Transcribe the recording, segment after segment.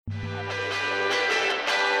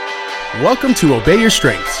welcome to Obey Your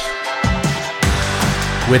Strengths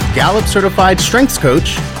with Gallup Certified Strengths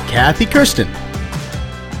Coach, Kathy Kirsten.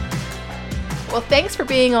 Well, thanks for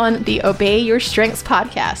being on the Obey Your Strengths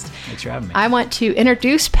podcast. Thanks for having me. I want to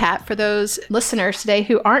introduce Pat for those listeners today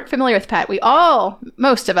who aren't familiar with Pat.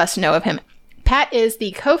 Most of us know of him. Pat is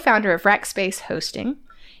the co-founder of Rackspace Hosting.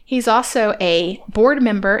 He's also a board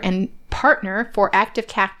member and partner for Active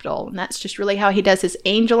Capital, and that's just really how he does his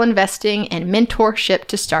angel investing and mentorship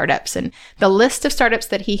to startups. And the list of startups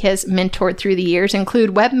that he has mentored through the years include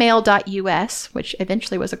Webmail.us, which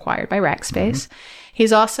eventually was acquired by Rackspace. Mm-hmm.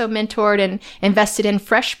 He's also mentored and invested in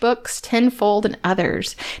FreshBooks, Tenfold, and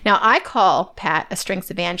others. Now, I call Pat a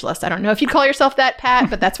strengths evangelist. I don't know if you call yourself that, Pat,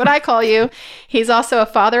 but that's what I call you. He's also a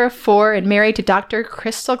father of 4 and married to Dr.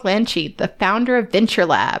 Crystal Glanchi, the founder of Venture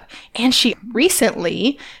Lab. And she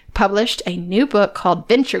recently published a new book called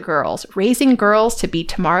Venture Girls, Raising Girls to Be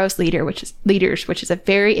Tomorrow's Leaders, which is a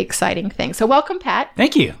very exciting thing. So welcome, Pat.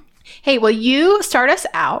 Thank you. Hey, will you start us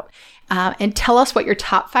out and tell us what your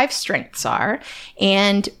top 5 strengths are?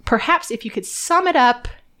 And perhaps if you could sum it up,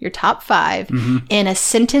 your top 5, in a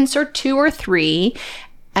sentence or 2 or 3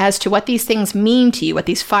 as to what these things mean to you, what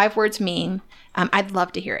these 5 words mean, I'd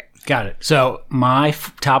love to hear it. Got it. So my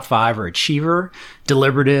top 5 are achiever,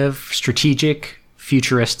 deliberative, strategic,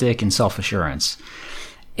 futuristic, and self-assurance.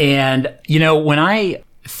 And, when I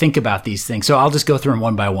think about these things, so I'll just go through them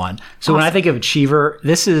one by one. So When I think of achiever,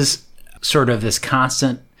 this is sort of this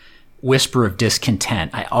constant whisper of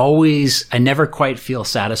discontent. I never quite feel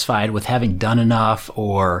satisfied with having done enough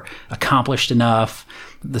or accomplished enough.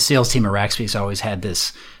 The sales team at Rackspace always had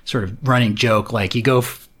this sort of running joke, like you go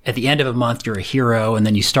at the end of a month, you're a hero, and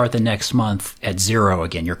then you start the next month at 0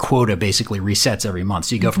 again. Your quota basically resets every month.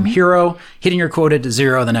 So you go from hero, hitting your quota, to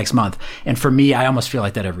 0 the next month. And for me, I almost feel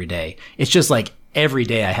like that every day. It's just like every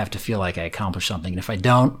day I have to feel like I accomplished something. And if I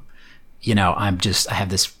don't, I have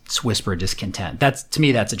this whisper of discontent. To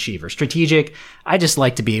me, that's achiever. Strategic, I just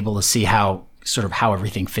like to be able to see how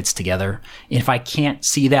everything fits together. And if I can't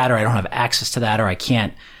see that, or I don't have access to that, or I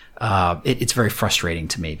can't, it's very frustrating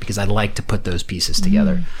to me because I'd like to put those pieces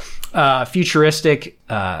together. Futuristic,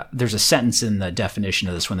 there's a sentence in the definition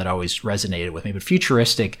of this one that always resonated with me, but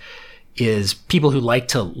futuristic is people who like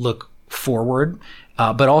to look forward,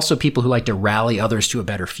 but also people who like to rally others to a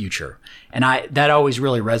better future. And that always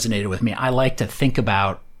really resonated with me. I like to think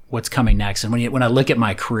about what's coming next. And when I look at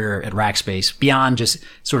my career at Rackspace, beyond just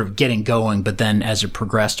sort of getting going, but then as it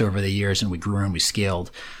progressed over the years and we grew and we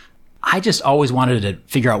scaled, I just always wanted to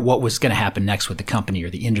figure out what was going to happen next with the company or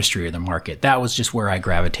the industry or the market. That was just where I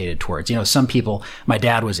gravitated towards. Some people, my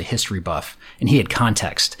dad was a history buff and he had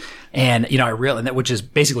context. And, which is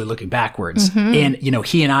basically looking backwards. And,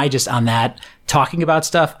 he and I just on that talking about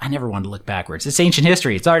stuff, I never wanted to look backwards. It's ancient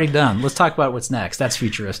history. It's already done. Let's talk about what's next. That's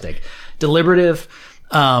futuristic. Deliberative.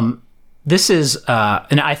 This is,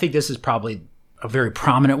 and I think this is probably a very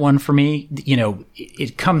prominent one for me.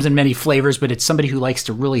 It comes in many flavors, but it's somebody who likes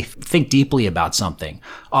to really think deeply about something,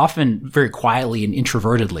 often very quietly and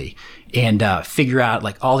introvertedly, and figure out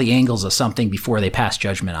like all the angles of something before they pass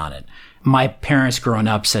judgment on it. My parents growing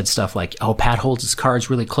up said stuff like, "Oh, Pat holds his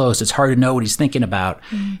cards really close. It's hard to know what he's thinking about."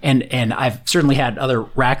 And I've certainly had other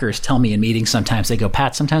rackers tell me in meetings sometimes, they go,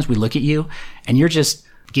 "Pat, sometimes we look at you and you're just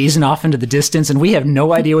gazing off into the distance and we have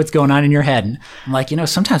no idea what's going on in your head." And I'm like,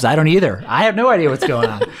 sometimes I don't either. I have no idea what's going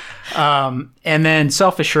on. And then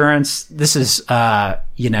self-assurance, this is,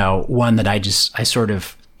 one that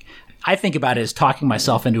I think about it as talking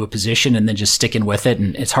myself into a position and then just sticking with it.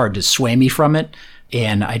 And it's hard to sway me from it.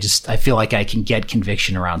 And I feel like I can get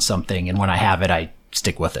conviction around something. And when I have it, I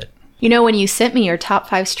stick with it. When you sent me your top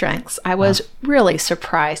 5 strengths, I was really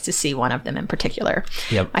surprised to see one of them in particular.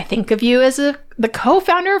 Yep. I think of you as the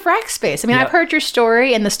co-founder of Rackspace. I mean, I've heard your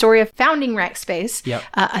story and the story of founding Rackspace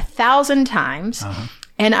 1,000 times,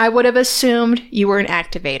 and I would have assumed you were an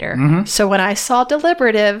activator. So when I saw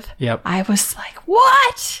deliberative, I was like,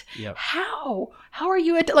 what? How are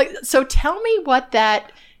you? So tell me what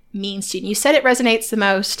that means to you. You said it resonates the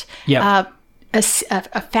most.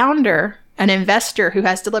 A founder, an investor who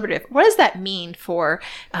has deliberative. What does that mean for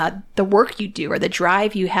the work you do or the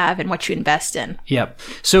drive you have and what you invest in? Yep.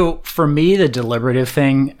 So for me, the deliberative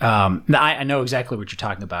thing, I know exactly what you're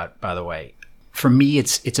talking about, by the way. For me,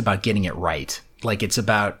 it's about getting it right. Like it's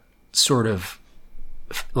about sort of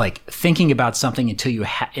like thinking about something until you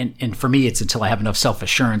and for me, it's until I have enough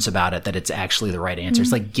self-assurance about it that it's actually the right answer.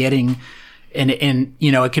 It's like getting And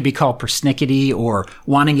it could be called persnickety or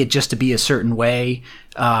wanting it just to be a certain way.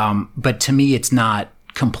 But to me, it's not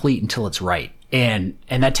complete until it's right. And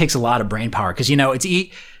that takes a lot of brain power because,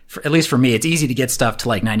 at least for me, it's easy to get stuff to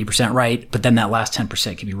like 90% right, but then that last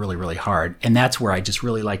 10% can be really, really hard. And that's where I just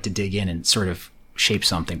really like to dig in and sort of shape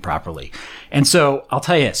something properly. And so I'll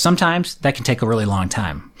tell you, sometimes that can take a really long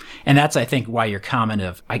time. And that's, I think, why your comment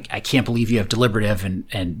of, I can't believe you have deliberative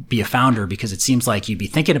and be a founder, because it seems like you'd be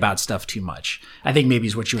thinking about stuff too much, I think maybe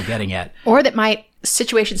is what you were getting at. Or that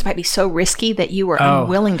situations might be so risky that you were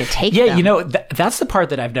unwilling to take them. Yeah, that's the part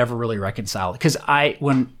that I've never really reconciled. Because I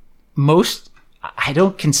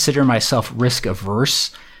don't consider myself risk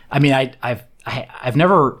averse. I mean, I've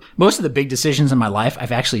never, most of the big decisions in my life,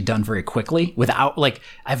 I've actually done very quickly without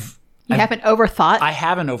You haven't overthought? I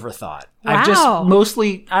haven't overthought. Wow. I've just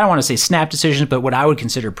mostly, I don't want to say snap decisions, but what I would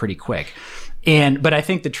consider pretty quick. But I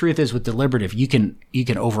think the truth is with deliberative, you can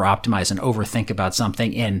over optimize and overthink about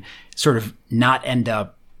something and sort of not end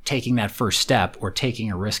up taking that first step or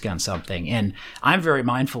taking a risk on something. And I'm very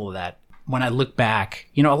mindful of that. When I look back,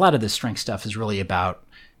 a lot of this strength stuff is really about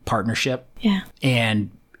partnership. Yeah.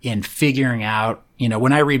 And in figuring out,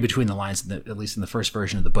 when I read between the lines, at least in the first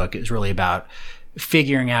version of the book, it was really about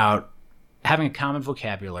figuring out having a common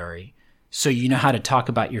vocabulary so you know how to talk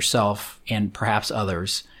about yourself and perhaps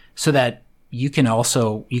others, so that you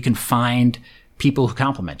can find people who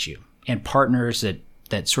complement you and partners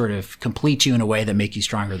that sort of complete you in a way that make you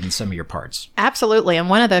stronger than some of your parts. Absolutely. And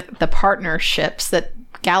one of the partnerships that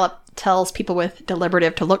Gallup tells people with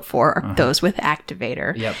deliberative to look for are those with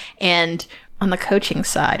activator. Yep. And on the coaching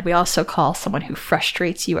side, we also call someone who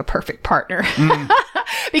frustrates you a perfect partner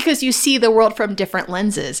because you see the world from different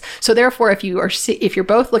lenses. So therefore, if you're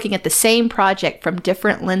both looking at the same project from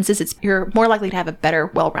different lenses, you're more likely to have a better,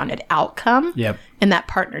 well-rounded outcome in that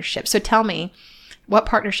partnership. So tell me, what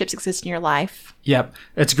partnerships exist in your life? Yep.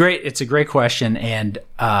 It's great. It's a great question. And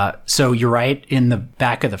so you're right. In the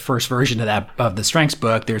back of the first version of the strengths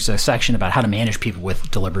book, there's a section about how to manage people with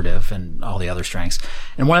deliberative and all the other strengths.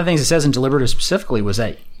 And one of the things it says in deliberative specifically was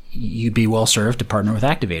that you'd be well served to partner with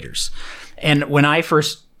activators. And when I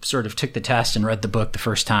first sort of took the test and read the book the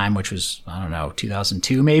first time, which was,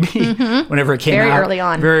 2002 maybe, whenever it came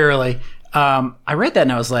out. Very early. I read that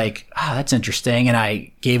and I was like, that's interesting. And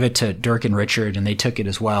I gave it to Dirk and Richard, and they took it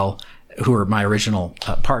as well, who were my original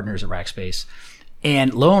partners at Rackspace.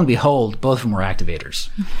 And lo and behold, both of them were activators.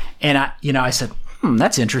 And I said,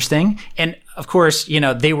 that's interesting. And of course,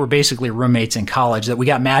 they were basically roommates in college that we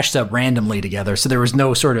got matched up randomly together. So there was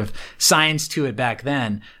no sort of science to it back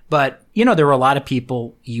then. But, there were a lot of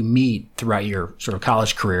people you meet throughout your sort of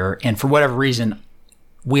college career. And for whatever reason,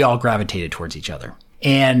 we all gravitated towards each other.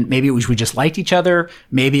 And maybe it was we just liked each other.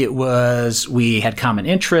 Maybe it was we had common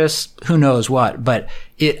interests. Who knows what? But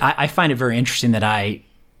I find it very interesting that I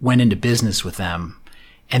went into business with them,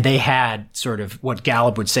 and they had sort of what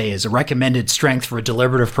Gallup would say is a recommended strength for a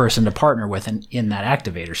deliberative person to partner with in that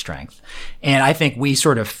activator strength. And I think we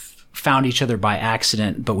sort of found each other by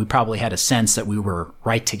accident, but we probably had a sense that we were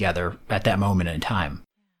right together at that moment in time.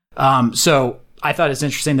 So I thought it's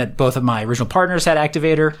interesting that both of my original partners had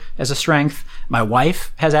activator as a strength. My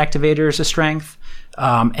wife has activator as a strength.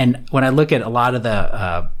 And when I look at a lot of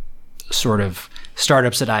the sort of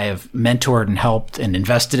startups that I have mentored and helped and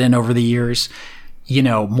invested in over the years,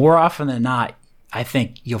 more often than not, I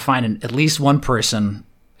think you'll find at least one person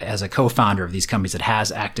as a co-founder of these companies that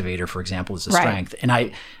has activator, for example, as a strength. And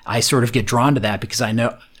I sort of get drawn to that because I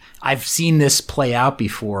know I've seen this play out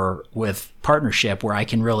before with partnership where I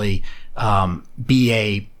can really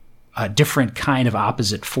be a different kind of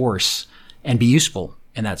opposite force and be useful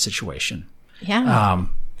in that situation. Yeah.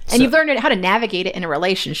 And you've learned how to navigate it in a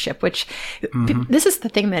relationship, which this is the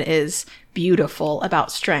thing that is beautiful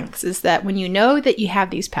about strengths, is that when you know that you have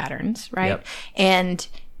these patterns, right? Yep. And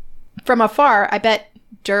from afar, I bet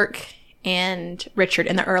Dirk and Richard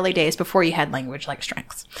in the early days before you had language like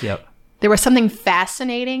strengths. Yep. There was something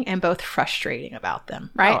fascinating and both frustrating about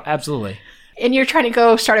them, right? Oh, absolutely. And you're trying to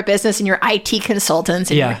go start a business and you're IT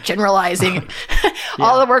consultants and you're generalizing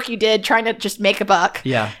all the work you did trying to just make a buck.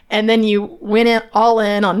 Yeah. And then you went all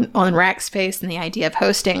in on Rackspace and the idea of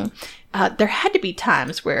hosting. There had to be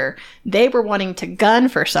times where they were wanting to gun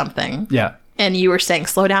for something. Yeah. And you were saying,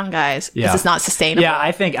 slow down, guys. Yeah. This is not sustainable. Yeah,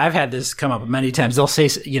 I think I've had this come up many times. They'll say,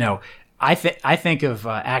 I think of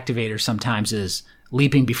activators sometimes as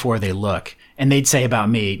leaping before they look. And they'd say about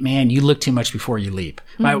me, man, you look too much before you leap.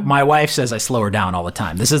 My wife says I slow her down all the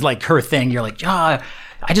time. This is like her thing. You're like, I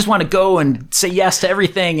just want to go and say yes to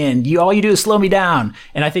everything. And all you do is slow me down.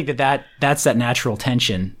 And I think that's that natural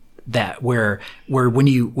tension that where when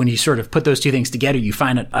you sort of put those two things together, you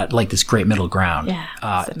find like this great middle ground.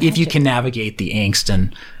 Yeah. If you can navigate the angst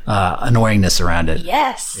and annoyingness around it.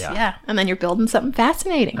 Yes. Yeah. And then you're building something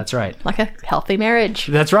fascinating. That's right. Like a healthy marriage.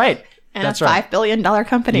 That's right. And a $5 billion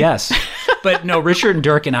company. Yes. But no, Richard and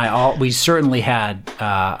Dirk and we certainly had,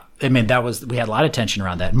 we had a lot of tension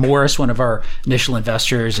around that. Morris, one of our initial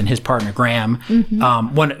investors, and his partner, Graham,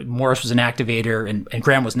 Morris was an activator and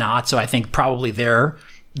Graham was not. So I think probably there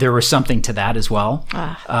was something to that as well.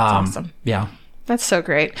 That's awesome. Yeah. That's so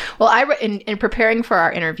great. Well, in preparing for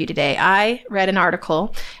our interview today, I read an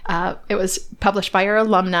article. It was published by your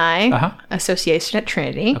alumni association at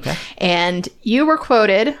Trinity. Okay. And you were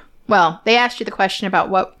quoted. Well, they asked you the question about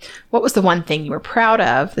what was the one thing you were proud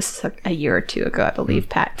of. This is a year or two ago, I believe,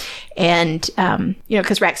 Pat. And,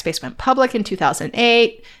 because Rackspace went public in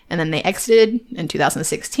 2008, and then they exited in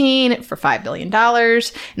 2016 for $5 billion.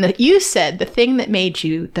 And you said the thing that made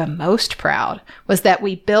you the most proud was that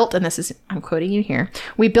we built, and I'm quoting you here,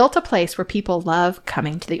 we built a place where people love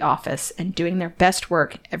coming to the office and doing their best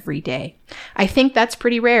work every day. I think that's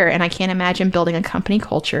pretty rare, and I can't imagine building a company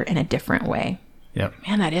culture in a different way. Yep.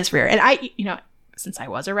 Man, that is rare. And since I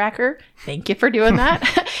was a racker, thank you for doing that.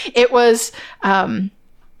 It was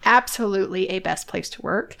absolutely a best place to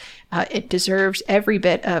work. It deserves every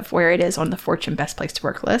bit of where it is on the Fortune Best Place to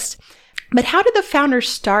Work list. But how did the founders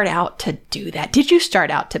start out to do that? Did you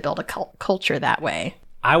start out to build a culture that way?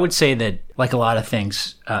 I would say that, like a lot of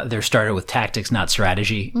things, they're started with tactics, not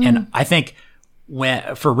strategy. And I think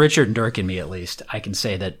for Richard and Dirk and me, at least, I can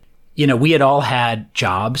say that, we had all had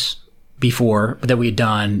jobs before that we had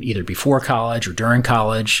done either before college or during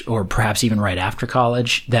college or perhaps even right after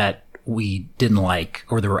college that we didn't like,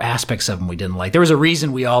 or there were aspects of them we didn't like. There was a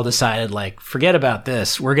reason we all decided, forget about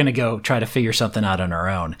this. We're going to go try to figure something out on our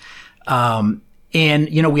own. And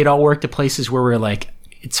we had all worked at places where we were like,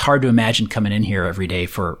 it's hard to imagine coming in here every day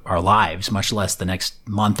for our lives, much less the next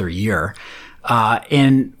month or year.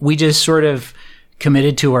 And we just sort of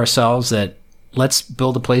committed to ourselves that let's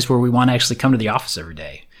build a place where we want to actually come to the office every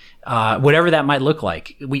day. Whatever that might look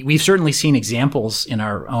like. We've certainly seen examples in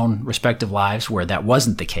our own respective lives where that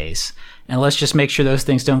wasn't the case. And let's just make sure those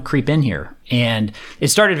things don't creep in here. And it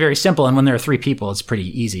started very simple. And when there are 3 people, it's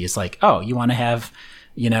pretty easy. It's like, oh, you want to have,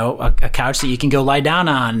 a couch that you can go lie down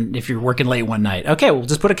on if you're working late one night. Okay, we'll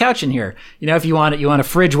just put a couch in here. If you want a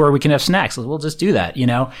fridge where we can have snacks, we'll just do that,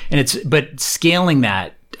 and but scaling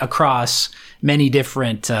that across many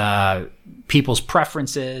different, people's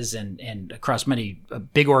preferences and across many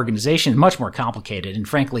big organizations, much more complicated. And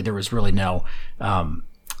frankly, there was really no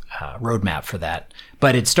roadmap for that.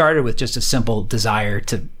 But it started with just a simple desire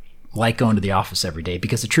to like going to the office every day,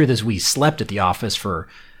 because the truth is we slept at the office for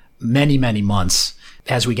many, many months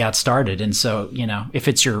as we got started. And so, if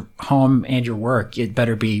it's your home and your work, it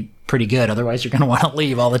better be pretty good. Otherwise, you're going to want to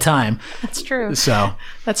leave all the time. That's true. So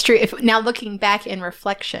that's true. Now looking back in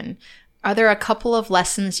reflection, are there a couple of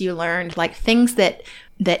lessons you learned, like things that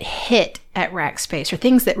hit at Rackspace or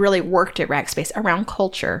things that really worked at Rackspace around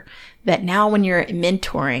culture, that now when you're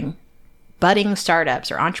mentoring budding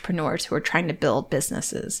startups or entrepreneurs who are trying to build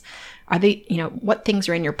businesses, are they, what things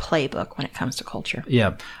are in your playbook when it comes to culture?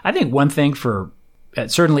 Yeah. I think one thing for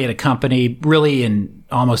certainly at a company, really in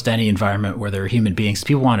almost any environment where there are human beings,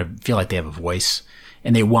 people want to feel like they have a voice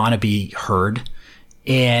and they want to be heard.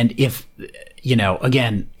 And if,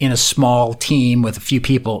 again, in a small team with a few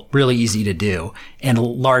people, really easy to do, and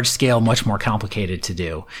large scale, much more complicated to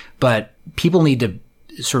do. But people need to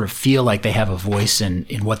sort of feel like they have a voice in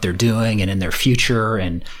what they're doing and in their future,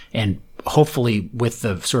 and hopefully with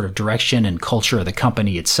the sort of direction and culture of the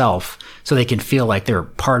company itself, so they can feel like they're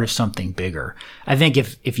part of something bigger. I think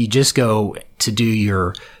if you just go to do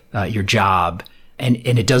your job and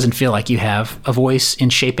it doesn't feel like you have a voice in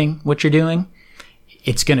shaping what you're doing,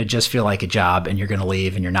 it's going to just feel like a job, and you're going to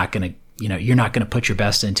leave, and you're not going to put your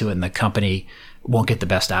best into it, and the company won't get the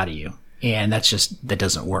best out of you. And that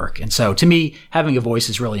doesn't work. And so to me, having a voice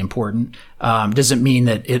is really important. Doesn't mean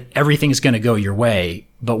that everything is going to go your way,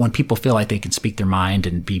 but when people feel like they can speak their mind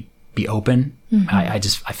and be open, I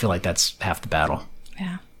feel like that's half the battle.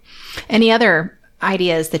 Yeah. Any other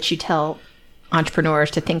ideas that you tell entrepreneurs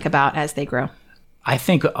to think about as they grow? I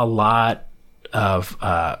think a lot of,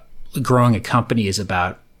 growing a company is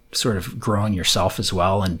about sort of growing yourself as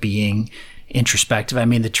well and being introspective. I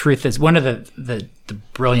mean, the truth is, one of the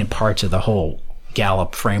brilliant parts of the whole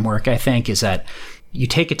Gallup framework, I think, is that you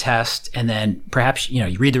take a test and then perhaps,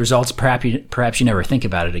 you read the results, perhaps you never think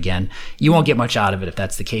about it again. You won't get much out of it if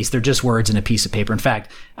that's the case. They're just words in a piece of paper. In fact,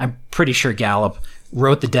 I'm pretty sure Gallup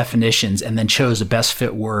wrote the definitions and then chose the best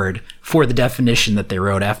fit word for the definition that they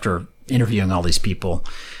wrote after interviewing all these people.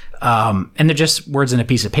 And they're just words in a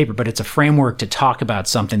piece of paper, but it's a framework to talk about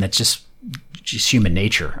something that's just human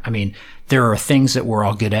nature. I mean, there are things that we're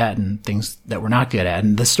all good at and things that we're not good at.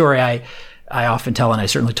 And the story I often tell, and I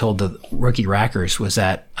certainly told the rookie rackers, was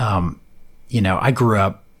that I grew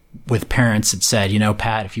up with parents that said,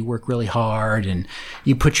 Pat, if you work really hard and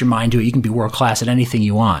you put your mind to it, you can be world class at anything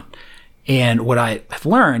you want. And what I have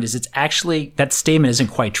learned is it's actually, that statement isn't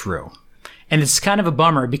quite true. And it's kind of a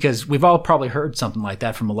bummer because we've all probably heard something like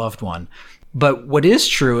that from a loved one. But what is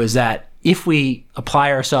true is that if we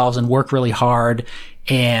apply ourselves and work really hard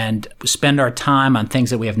and spend our time on things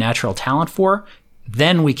that we have natural talent for,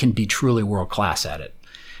 then we can be truly world class at it.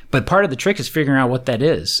 But part of the trick is figuring out what that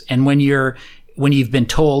is. And when you've been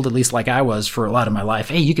told, at least like I was for a lot of my life,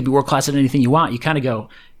 hey, you could be world class at anything you want, you kind of go,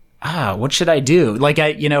 what should I do? Like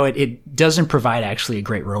it doesn't provide actually a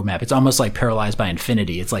great roadmap. It's almost like paralyzed by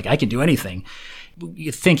infinity. It's like, I can do anything.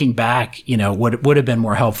 Thinking back, what would have been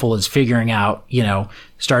more helpful is figuring out,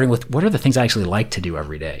 starting with what are the things I actually like to do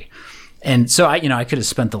every day. And so I could have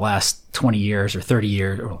spent the last 20 years or 30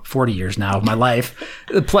 years or 40 years now of my life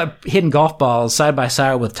hitting golf balls side by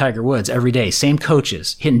side with Tiger Woods every day, same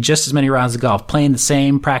coaches, hitting just as many rounds of golf, playing the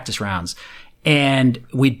same practice rounds. And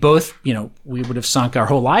we'd both, we would have sunk our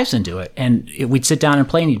whole lives into it. And we'd sit down and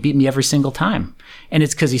play and he'd beat me every single time. And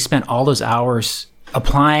it's because he spent all those hours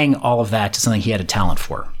applying all of that to something he had a talent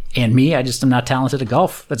for. And me, I just am not talented at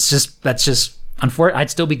golf. That's just unfortunate.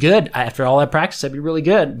 I'd still be good. After all that practice, I'd be really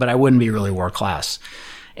good, but I wouldn't be really world class.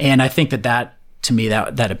 And I think that to me,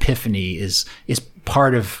 that epiphany is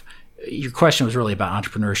part of your question was really about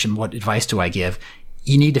entrepreneurship. What advice do I give?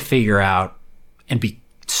 You need to figure out and be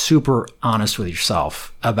super honest with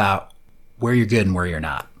yourself about where you're good and where you're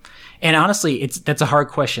not. And honestly, that's a hard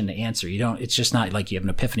question to answer. It's just not like you have an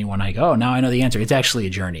epiphany one night, oh, now I know the answer. It's actually a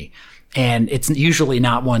journey. And it's usually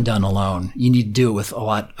not one done alone. You need to do it with a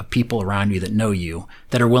lot of people around you that know you,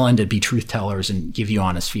 that are willing to be truth tellers and give you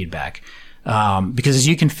honest feedback. Because as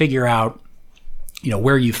you can figure out,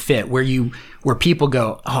 where you fit, where people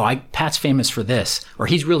go, Pat's famous for this, or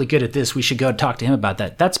he's really good at this, we should go talk to him about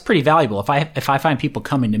that. That's pretty valuable. If I find people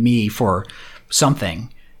coming to me for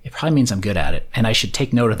something, it probably means I'm good at it. And I should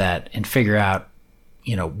take note of that and figure out,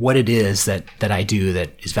 what it is that I do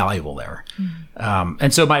that is valuable there. Mm-hmm.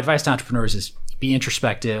 And so my advice to entrepreneurs is be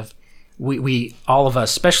introspective. We all of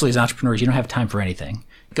us, especially as entrepreneurs, you don't have time for anything.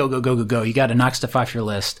 Go. You got to knock stuff off your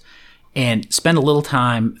list and spend a little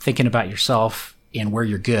time thinking about yourself and where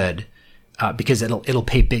you're good, because it'll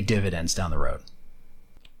pay big dividends down the road.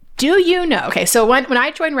 Do you know? Okay, so when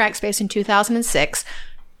I joined Rackspace in 2006,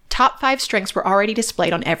 top 5 strengths were already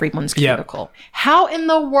displayed on everyone's cubicle. Yep. How in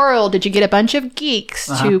the world did you get a bunch of geeks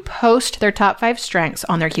to post their top 5 strengths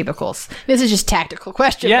on their cubicles? This is just a tactical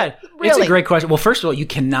question. Yeah, really. It's a great question. Well, first of all, you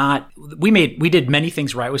cannot. We did many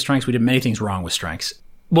things right with strengths. We did many things wrong with strengths.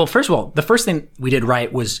 Well, first of all, the first thing we did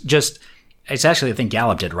right was just. It's actually the thing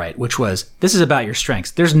Gallup did right, which was this is about your strengths.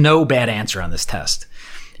 There's no bad answer on this test.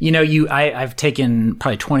 I've taken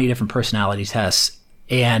probably 20 different personality tests,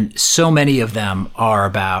 and so many of them are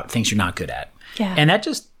about things you're not good at. Yeah. And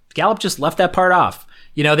Gallup just left that part off.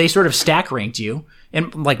 They sort of stack ranked you,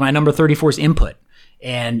 and like my number 34 is input.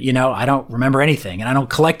 And, I don't remember anything and I don't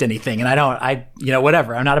collect anything and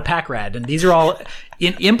whatever. I'm not a pack rat. And these are all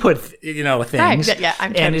input, things. Right. Yeah,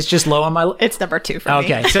 and it's just low on my It's number 2 for me.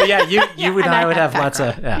 Okay. So yeah, you and I would have lots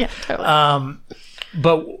of, yeah, totally.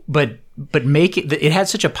 But make it had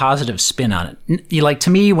such a positive spin on it. To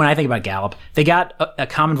me, when I think about Gallup, they got a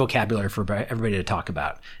common vocabulary for everybody to talk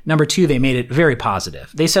about. Number 2, they made it very positive.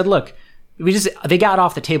 They said, look, they got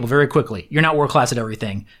off the table very quickly. You're not world class at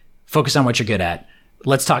everything. Focus on what you're good at.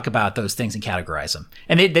 Let's talk about those things and categorize them.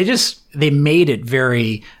 And they made it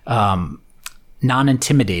very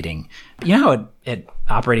non-intimidating. How at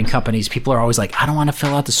operating companies, people are always like, I don't want to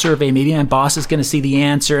fill out the survey. Maybe my boss is going to see the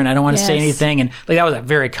answer and I don't want to say anything. And that was a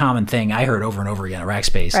very common thing I heard over and over again at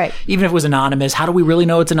Rackspace. Right. Even if it was anonymous, how do we really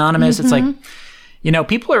know it's anonymous? Mm-hmm. It's like,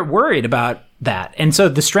 people are worried about that. And so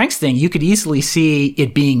the strengths thing, you could easily see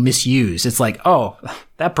it being misused. It's like, oh,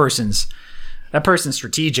 that person's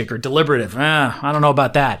strategic or deliberative. I don't know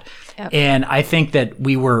about that. Yep. And I think that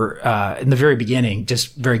we were, in the very beginning,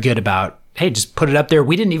 just very good about, hey, just put it up there.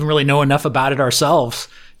 We didn't even really know enough about it ourselves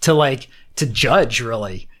to judge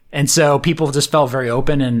really. And so people just felt very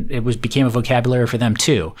open and it became a vocabulary for them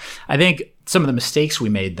too. I think some of the mistakes we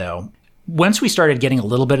made though, once we started getting a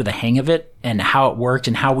little bit of the hang of it and how it worked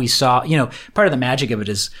and how we saw, part of the magic of it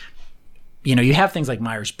is, you have things like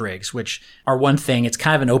Myers-Briggs, which are one thing. It's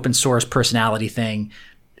kind of an open source personality thing.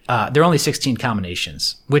 There are only 16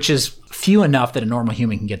 combinations, which is few enough that a normal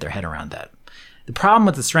human can get their head around that. The problem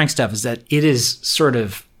with the strength stuff is that it is sort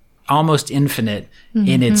of almost infinite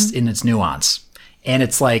in its nuance. And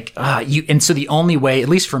it's like, and so the only way, at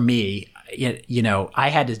least for me, I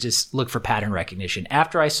had to just look for pattern recognition.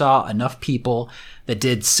 After I saw enough people that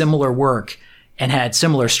did similar work and had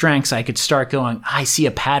similar strengths, I could start going, I see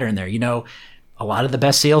a pattern there. A lot of the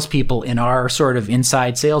best salespeople in our sort of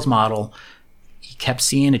inside sales model, you kept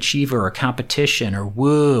seeing achiever or competition or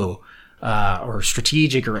woo, or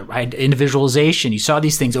strategic or individualization. You saw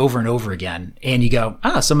these things over and over again, and you go,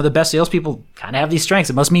 some of the best salespeople kind of have these strengths.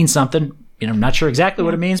 It must mean something. I'm not sure exactly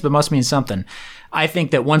what it means, but it must mean something. I think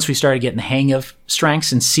that once we started getting the hang of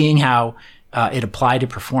strengths and seeing how it applied to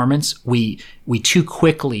performance, we too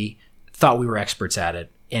quickly thought we were experts at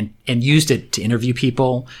it and used it to interview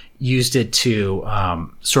people, used it to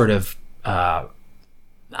sort of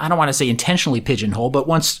I don't want to say intentionally pigeonhole, but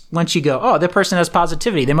once you go, that person has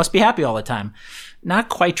positivity, they must be happy all the time. Not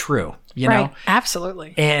quite true, know?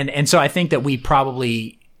 Absolutely. And so I think that we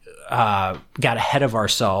probably got ahead of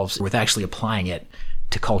ourselves with actually applying it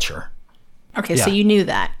to culture. Okay, so you knew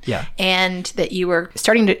that. Yeah. And that you were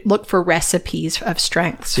starting to look for recipes of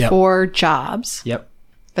strengths Yep. for jobs. Yep.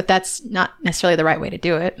 But that's not necessarily the right way to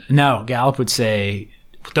do it. No, Gallup would say,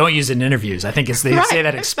 don't use it in interviews. I think they say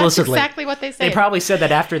that explicitly. That's exactly what they say. They probably said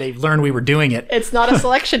that after they learned we were doing it. It's not a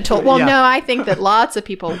selection tool. Well, Yeah. no, I think that lots of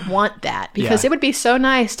people want that because Yeah. it would be so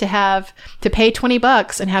nice to pay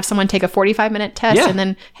 $20 and have someone take a 45-minute test Yeah. and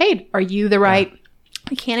then, hey, are you the right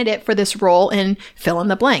candidate for this role in fill in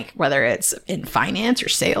the blank, whether it's in finance or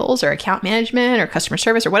sales or account management or customer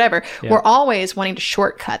service or whatever. Yeah. We're always wanting to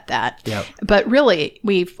shortcut that. Yep. But really,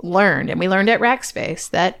 we've learned, and we learned at Rackspace,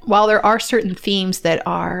 that while there are certain themes that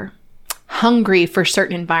are hungry for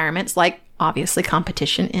certain environments, like obviously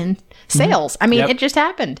competition in sales. I mean, Yep. it just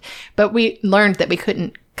happened. But we learned that we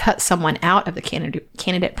couldn't cut someone out of the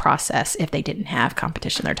candidate process if they didn't have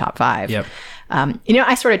competition in their top 5. Yep.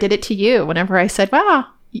 I sort of did it to you whenever I said, wow,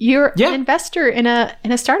 you're Yeah. an investor in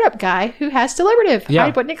a startup guy who has deliberative. Yeah. I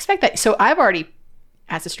wouldn't expect that. So I've already,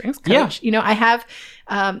 as a strengths coach, I have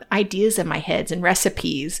ideas in my heads and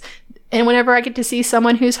recipes. And whenever I get to see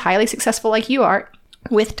someone who's highly successful like you are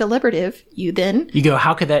with deliberative, you go,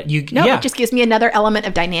 how could that, it just gives me another element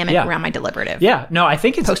of dynamic Yeah. around my deliberative. Yeah, no, I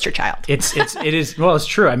think it's Poster child. it is, well, it's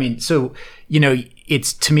true. I mean, so,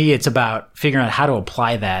 to me, it's about figuring out how to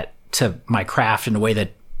apply that to my craft in a way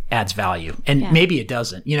that adds value. And maybe it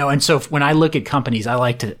doesn't, and so when I look at companies,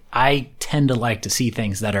 I tend to like to see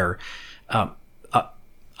things that are,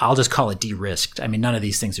 I'll just call it de-risked. I mean, none of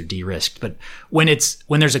these things are de-risked, but when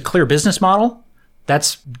there's a clear business model,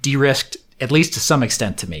 that's de-risked, at least to some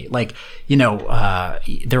extent to me. Like,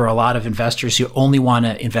 there are a lot of investors who only want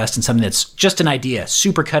to invest in something that's just an idea,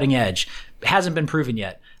 super cutting edge, hasn't been proven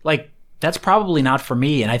yet. Like, that's probably not for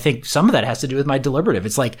me. And I think some of that has to do with my deliberative.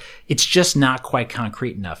 It's like, it's just not quite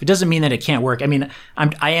concrete enough. It doesn't mean that it can't work. I mean,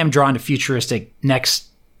 I am drawn to futuristic next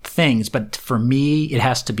things, but for me, it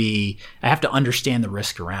has to be, I have to understand the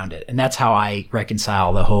risk around it. And that's how I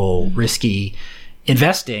reconcile the whole risky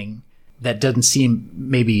investing that doesn't seem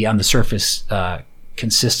maybe on the surface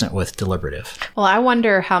consistent with deliberative. Well, I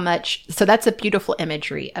wonder how much, so that's a beautiful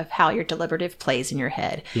imagery of how your deliberative plays in your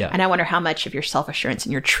head. Yeah. And I wonder how much of your self-assurance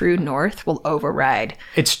and your true north will override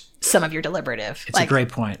It's some of your deliberative. a great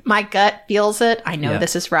point. My gut feels it. I know Yeah.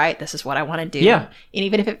 this is right. This is what I want to do. Yeah. And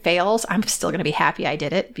even if it fails, I'm still going to be happy I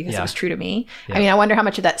did it because it Yeah. was true to me. Yeah. I mean, I wonder how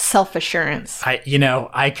much of that self-assurance.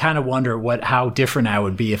 I kind of wonder how different I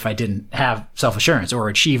would be if I didn't have self-assurance or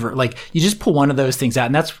achiever. Like, you just pull one of those things out,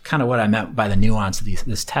 and that's kind of what I meant by the nuance of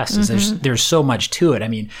this test. Is there's so much to it. I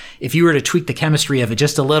mean, if you were to tweak the chemistry of it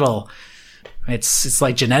just a little, it's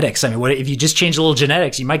like genetics. I mean, what if you just change a little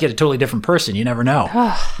genetics, you might get a totally different person. You never know.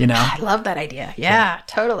 I love that idea. Yeah,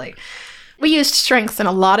 totally. We used strengths in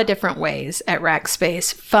a lot of different ways at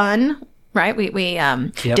Rackspace. Fun, right? We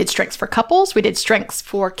did strengths for couples. We did strengths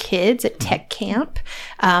for kids at Tech Camp.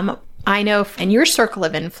 I know in your circle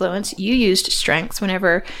of influence, you used strengths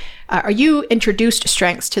whenever, or you introduced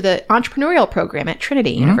strengths to the entrepreneurial program at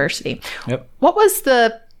Trinity University. Yep. What was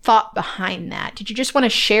the thought behind that? Did you just want to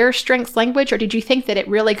share strengths language, or did you think that it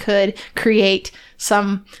really could create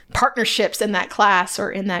some partnerships in that class or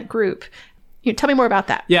in that group? Tell me more about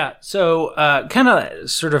that. Yeah. So kind of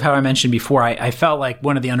sort of how I mentioned before, I felt like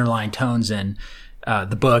one of the underlying tones in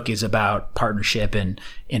the book is about partnership and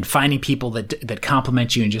finding people that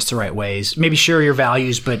complement you in just the right ways. Maybe share your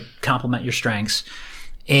values, but complement your strengths.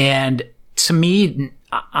 And to me,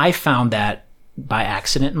 I found that by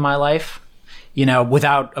accident in my life,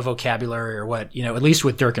 without a vocabulary or what, at least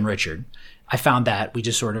with Dirk and Richard, I found that we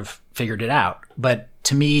just sort of figured it out. But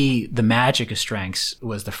to me, the magic of strengths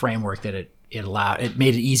was the framework that it allowed. It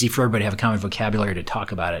made it easy for everybody to have a common vocabulary to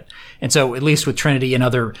talk about it. And so, at least with Trinity and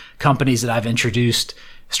other companies that I've introduced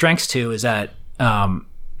strengths to, is that,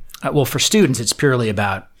 for students, it's purely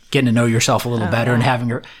about getting to know yourself a little better and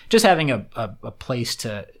having a place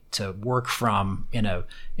to to work from in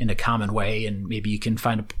a common way, and maybe you can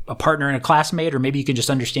find a partner and a classmate, or maybe you can just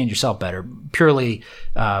understand yourself better, purely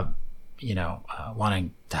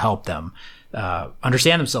wanting to help them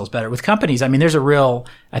understand themselves better. With companies, I mean, there's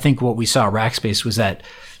I think what we saw at Rackspace was that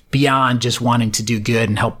beyond just wanting to do good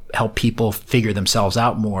and help people figure themselves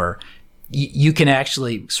out more, you can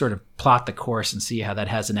actually sort of plot the course and see how that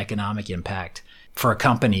has an economic impact for a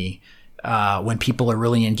company when people are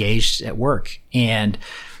really engaged at work. And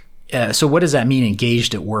so what does that mean,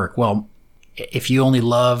 engaged at work? Well, if you only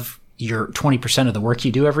love your 20% of the work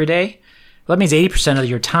you do every day, well, that means 80% of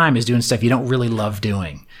your time is doing stuff you don't really love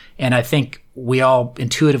doing. And I think we all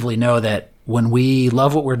intuitively know that when we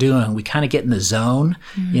love what we're doing, we kind of get in the zone,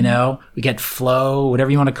 we get flow, whatever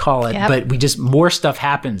you want to call it. Yep. But more stuff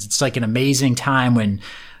happens. It's like an amazing time when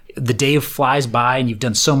the day flies by and you've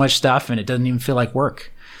done so much stuff and it doesn't even feel like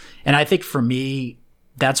work. And I think for me,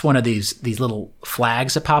 that's one of these little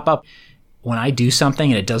flags that pop up. When I do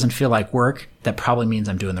something and it doesn't feel like work, that probably means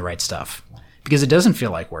I'm doing the right stuff, because it doesn't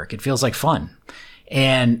feel like work. It feels like fun.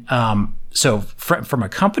 And so from a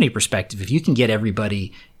company perspective, if you can get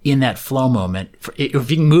everybody in that flow moment,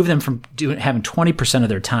 if you can move them from having 20% of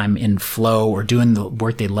their time in flow or doing the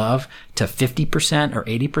work they love to 50% or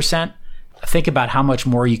 80%, think about how much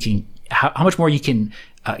more you can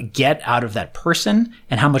get out of that person,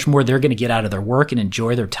 and how much more they're going to get out of their work and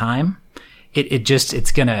enjoy their time.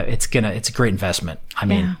 It's a great investment. I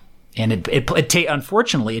mean, and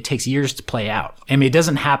unfortunately, it takes years to play out. I mean, it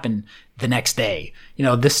doesn't happen the next day.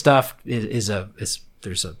 This stuff there's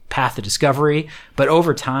a path to discovery, but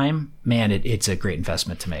over time, man, it's a great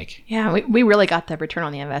investment to make. Yeah, we really got the return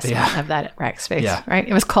on the investment of that at Rackspace, right?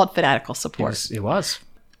 It was called Fanatical Support. It was.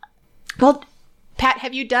 Well, Pat,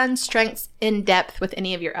 have you done strengths in depth with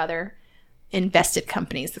any of your other invested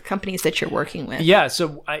companies, the companies that you're working with? Yeah,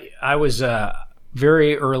 so I was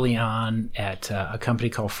very early on at a company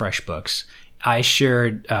called FreshBooks. I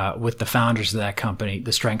shared with the founders of that company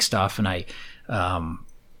the strength stuff, and I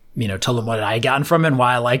told them what I had gotten from it and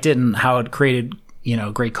why I liked it and how it created,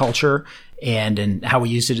 great culture and how we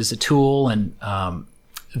used it as a tool. And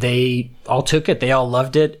they all took it. They all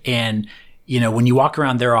loved it. And, when you walk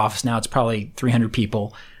around their office now, it's probably 300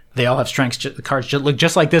 people. They all have strengths cards look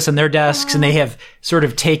just like this on their desks. And they have sort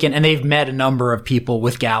of and they've met a number of people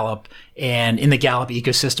with Gallup and in the Gallup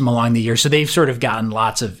ecosystem along the years. So they've sort of gotten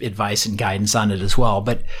lots of advice and guidance on it as well.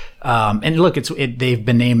 But, and look, they've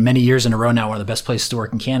been named many years in a row now one of the best places to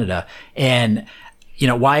work in Canada. And,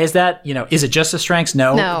 why is that? Is it just the strengths?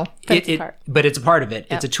 No, but it's a part of it.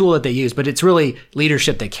 Yep. It's a tool that they use, but it's really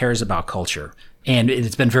leadership that cares about culture. And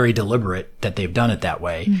it's been very deliberate that they've done it that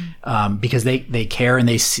way, because they care and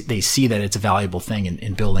they see that it's a valuable thing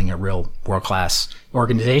in building a real world-class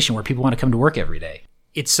organization where people want to come to work every day.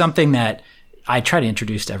 It's something that I try to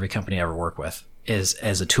introduce to every company I ever work with as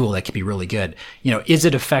a tool that can be really good. Is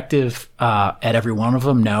it effective at every one of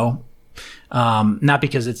them? No, not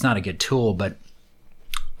because it's not a good tool, but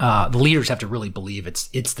the leaders have to really believe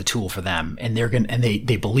it's the tool for them, and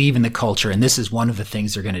they believe in the culture, and this is one of the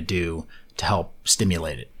things they're going to do to help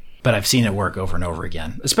stimulate it. But I've seen it work over and over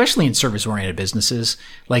again, especially in service-oriented businesses.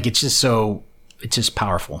 Like it's just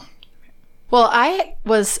powerful. Well, I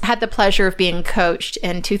had the pleasure of being coached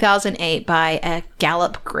in 2008 by a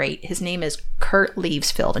Gallup great. His name is Kurt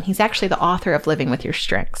Leavesfield, and he's actually the author of Living with Your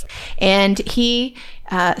Strengths. And he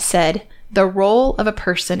said, the role of a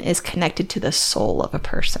person is connected to the soul of a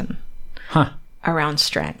person around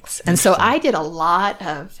strengths. And so I did a lot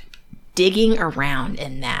of digging around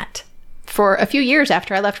in that for a few years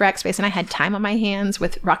after I left Rackspace, and I had time on my hands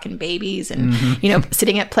with rocking babies and,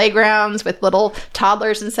 sitting at playgrounds with little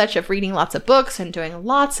toddlers and such, of reading lots of books and doing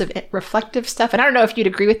lots of reflective stuff. And I don't know if you'd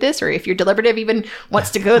agree with this or if your deliberative even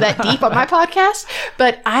wants to go that deep on my podcast,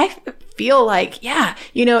 but I feel like,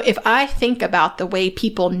 if I think about the way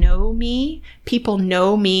people know me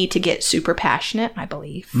to get super passionate, I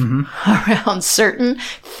believe, around certain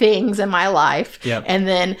things in my life. Yep. And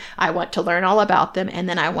then I want to learn all about them, and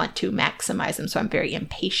then I want to maximize them. So I'm very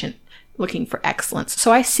impatient, looking for excellence.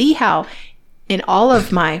 So I see how in all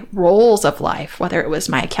of my roles of life, whether it was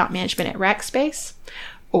my account management at Rackspace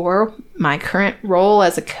or my current role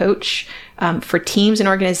as a coach for teams and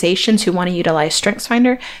organizations who want to utilize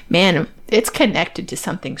StrengthsFinder, man, it's connected to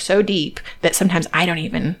something so deep that sometimes I don't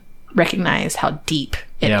even recognize how deep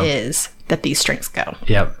it is that these strengths go.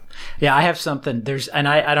 Yep. Yeah, I have something and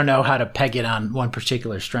I don't know how to peg it on one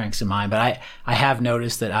particular strengths in mine, but I have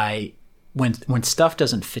noticed that when stuff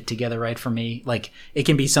doesn't fit together right for me, like it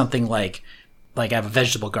can be something like like I have a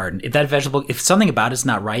vegetable garden. If something about it's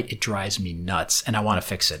not right, it drives me nuts and I want to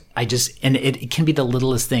fix it. And it can be the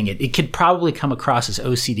littlest thing. It could probably come across as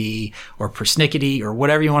OCD or persnickety or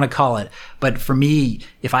whatever you want to call it. But for me,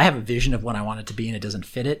 if I have a vision of what I want it to be and it doesn't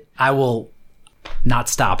fit it, I will not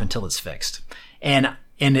stop until it's fixed. And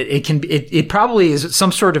it probably is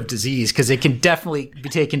some sort of disease, because it can definitely be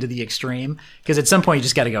taken to the extreme, because at some point you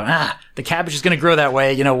just got to go, the cabbage is going to grow that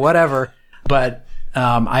way, whatever. But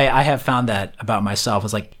I have found that about myself.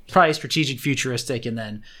 It's like probably strategic, futuristic, and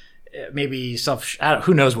then maybe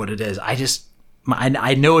who knows what it is.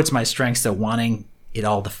 I know it's my strengths, that wanting it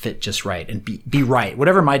all to fit just right and be right,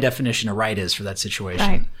 whatever my definition of right is for that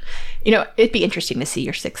situation. Right. It'd be interesting to see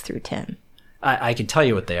your 6 through 10. I can tell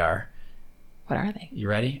you what they are. What are they? You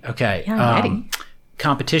ready? Okay. Yeah, I'm ready.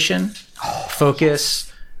 Competition,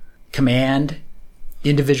 focus, command,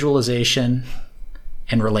 individualization,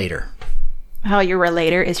 and relator. Oh, your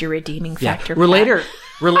relator is your redeeming factor. Relator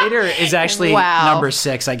is actually Wow. number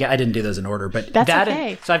 6. I didn't do those in order, but That's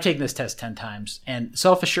okay. So I've taken this test 10 times, and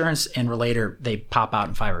self-assurance and relator, they pop out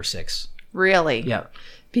in 5 or 6. Really? Yeah.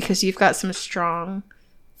 Because you've got some strong,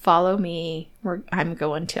 follow me, I'm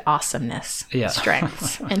going to awasomeness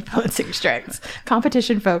strengths, influencing strengths,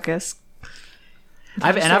 competition focus.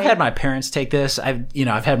 I've had my parents take this. I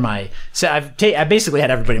basically had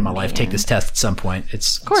everybody in my life take this test at some point.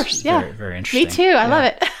 It's very, very interesting. Me too. I love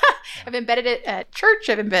it. I've embedded it at church.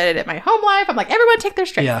 I've embedded it at my home life. I'm like, everyone take their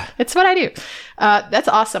strengths. Yeah. It's what I do. That's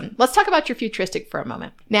awesome. Let's talk about your futuristic for a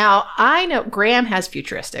moment. Now, I know Graham has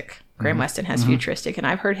futuristic. Graham Weston has futuristic, and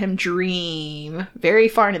I've heard him dream very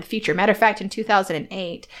far into the future. Matter of fact, in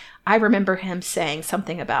 2008, I remember him saying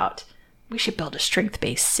something about, we should build a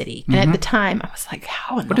strength-based city. And at the time, I was like,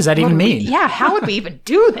 what does that even mean? How would we even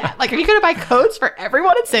do that? Like, are you going to buy codes for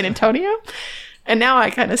everyone in San Antonio? And now I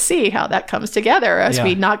kind of see how that comes together as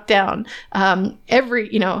we knock down a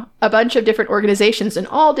bunch of different organizations and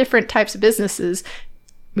all different types of businesses.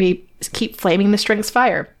 We keep flaming the strengths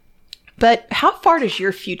fire. But how far does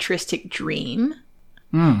your futuristic dream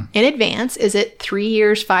in advance? Is it 3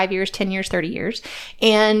 years, 5 years, 10 years, 30 years?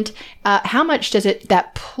 And how much does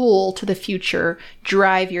that pull to the future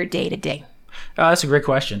drive your day to day? That's a great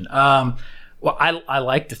question. Well, I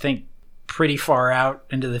like to think pretty far out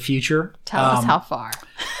into the future. Tell us how far.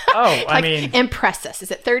 Impress us.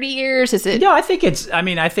 Is it 30 years? Is it? No, I think it's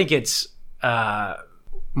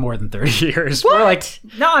more than 30 years. What?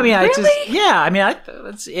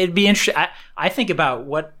 It'd be interesting. I think about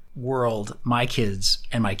what world my kids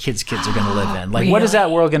and my kids' kids are going to live in. Like, Really? What is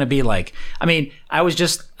that world going to be like? I mean, I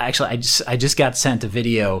just got sent a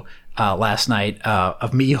video last night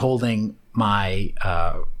of me holding my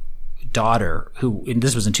daughter, and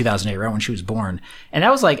this was in 2008, right when she was born. And that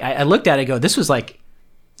was like, I looked at it and go,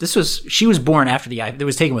 she was born after it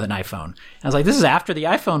was taken with an iPhone. And I was like, this is after the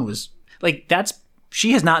iPhone was, like,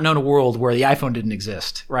 she has not known a world where the iPhone didn't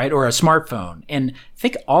exist, right? Or a smartphone. And I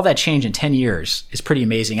think all that change in 10 years is pretty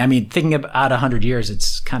amazing. I mean, thinking about 100 years,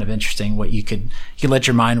 it's kind of interesting what you could let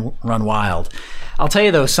your mind run wild. I'll tell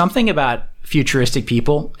you though, something about futuristic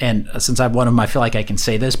people, and since I'm one of them, I feel like I can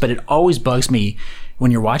say this, but it always bugs me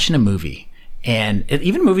when you're watching a movie, and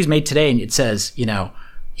even movies made today, and it says,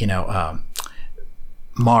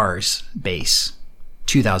 Mars base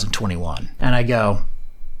 2021. And I go,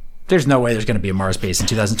 there's no way there's going to be a Mars base in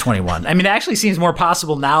 2021. I mean, it actually seems more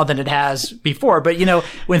possible now than it has before. But,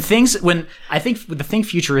 I think the thing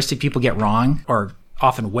futuristic people get wrong, or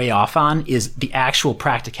often way off on, is the actual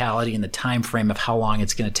practicality and the time frame of how long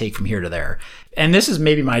it's going to take from here to there. And this is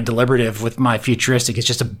maybe my deliberative with my futuristic. It's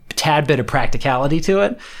just a tad bit of practicality to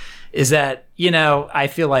it, is that, I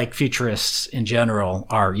feel like futurists in general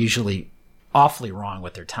are usually awfully wrong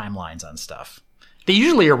with their timelines on stuff. They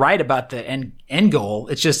usually are right about the end goal.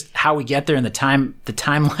 It's just how we get there, and the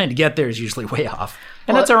timeline to get there is usually way off.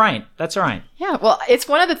 And that's all right. That's all right. Yeah. Well, it's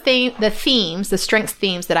one of the strengths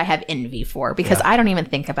themes that I have envy for, because I don't even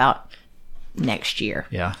think about next year.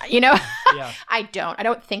 Yeah. Yeah. I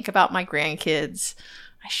don't think about my grandkids.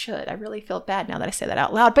 I should. I really feel bad now that I say that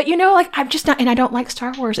out loud. But I'm just not, and I don't like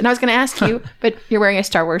Star Wars. And I was going to ask you, but you're wearing a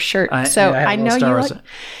Star Wars shirt, I know you like.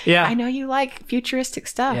 Yeah. I know you like futuristic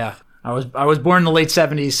stuff. Yeah. I was born in the late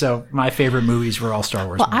 70s, so my favorite movies were all Star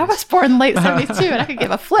Wars movies. I was born in the late 70s too, and I could give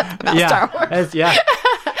a flip about Star Wars. Yeah.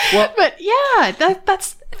 Well, but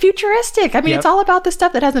that's futuristic. I mean, It's all about the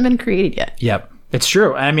stuff that hasn't been created yet. Yep. It's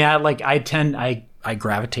true. I mean, I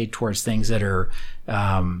gravitate towards things that are,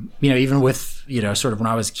 even with, sort of when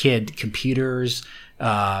I was a kid, computers,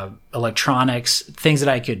 electronics, things that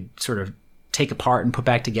I could sort of take apart and put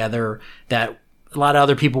back together that a lot of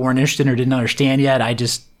other people weren't interested in or didn't understand yet.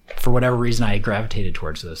 for whatever reason, I gravitated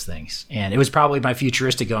towards those things. And it was probably my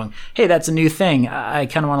futuristic going, hey, that's a new thing. I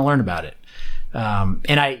kind of want to learn about it.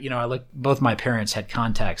 And I look, both my parents had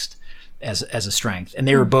context as a strength, and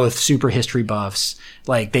they were both super history buffs.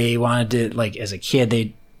 Like they wanted to, like as a kid,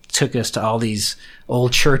 they took us to all these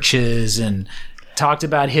old churches and talked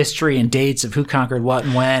about history and dates of who conquered what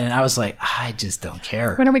and when. And I was like, I just don't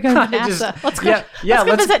care. When are we going to NASA? Let's go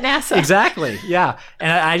visit NASA. Exactly. Yeah.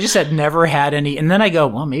 And I just had never had any. And then I go,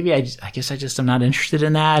 well, maybe I guess I just am not interested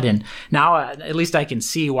in that. And now at least I can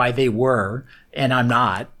see why they were, and I'm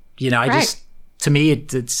not. To me,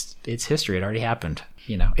 it's history. It already happened.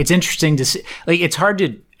 It's interesting to see. Like, it's hard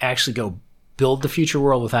to actually go build the future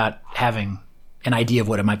world without having an idea of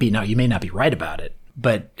what it might be. Now, you may not be right about it,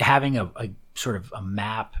 but having a sort of a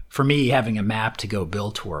map, for me, having a map to go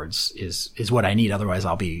build towards is what I need. Otherwise,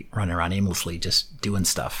 I'll be running around aimlessly, just doing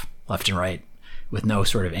stuff left and right with no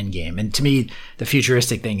sort of end game. And to me, the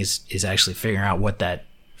futuristic thing is actually figuring out what that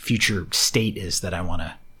future state is that I want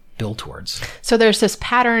to build towards. So there's this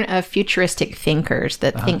pattern of futuristic thinkers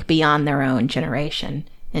that think beyond their own generation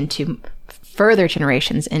into further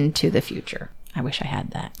generations into the future. I wish I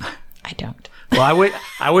had that. I don't. Well,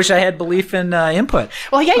 I wish I had belief in input.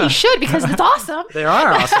 Well, yeah, you should, because it's awesome. They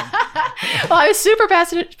are awesome. Well, I was super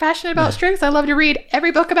passionate about strengths. I love to read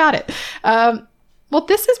every book about it. Well,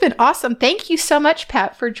 this has been awesome. Thank you so much,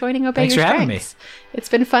 Pat, for joining Obey Thanks Your for Strengths. having me. It's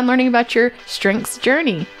been fun learning about your strengths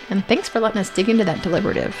journey. And thanks for letting us dig into that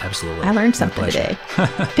deliberative. Absolutely. I learned something today.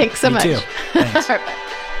 Thanks so much. Too. Thanks.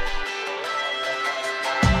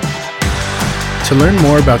 To learn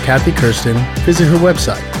more about Kathy Kirsten, visit her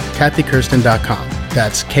website, kathykersten.com.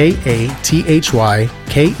 That's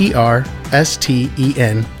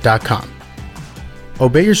KathyKersten.com.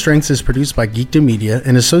 Obey Your Strengths is produced by Geekdom Media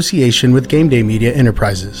in association with Game Day Media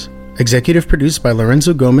Enterprises. Executive produced by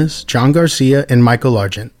Lorenzo Gomez, John Garcia, and Michael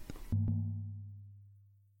Argent.